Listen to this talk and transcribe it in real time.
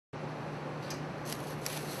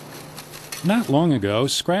Not long ago,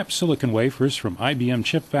 scrap silicon wafers from IBM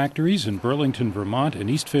chip factories in Burlington, Vermont and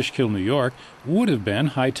East Fishkill, New York would have been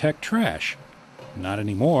high-tech trash. Not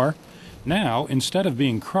anymore. Now, instead of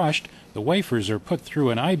being crushed, the wafers are put through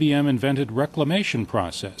an IBM-invented reclamation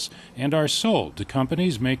process and are sold to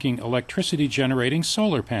companies making electricity-generating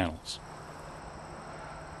solar panels.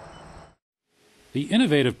 The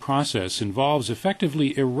innovative process involves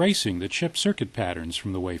effectively erasing the chip circuit patterns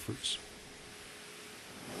from the wafers.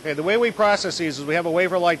 Okay, the way we process these is we have a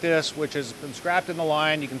wafer like this, which has been scrapped in the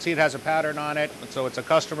line. You can see it has a pattern on it, so it's a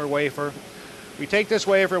customer wafer. We take this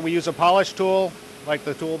wafer, we use a polish tool, like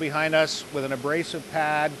the tool behind us, with an abrasive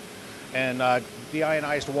pad and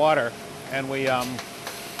deionized water. And we,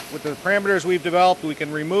 with the parameters we've developed, we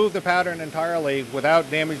can remove the pattern entirely without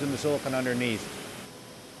damaging the silicon underneath.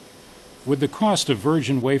 With the cost of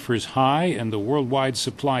virgin wafers high and the worldwide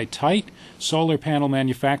supply tight, solar panel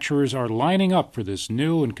manufacturers are lining up for this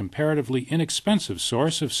new and comparatively inexpensive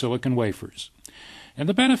source of silicon wafers. And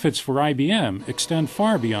the benefits for IBM extend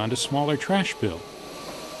far beyond a smaller trash bill.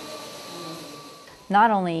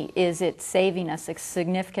 Not only is it saving us a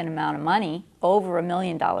significant amount of money, over $1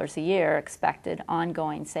 million a year expected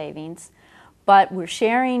ongoing savings, but we're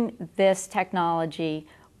sharing this technology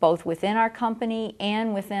both within our company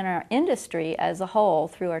and within our industry as a whole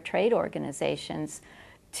through our trade organizations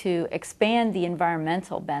to expand the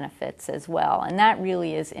environmental benefits as well. And that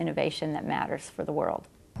really is innovation that matters for the world.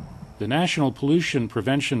 The National Pollution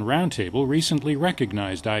Prevention Roundtable recently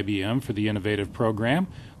recognized IBM for the innovative program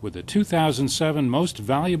with the 2007 Most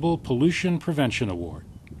Valuable Pollution Prevention Award.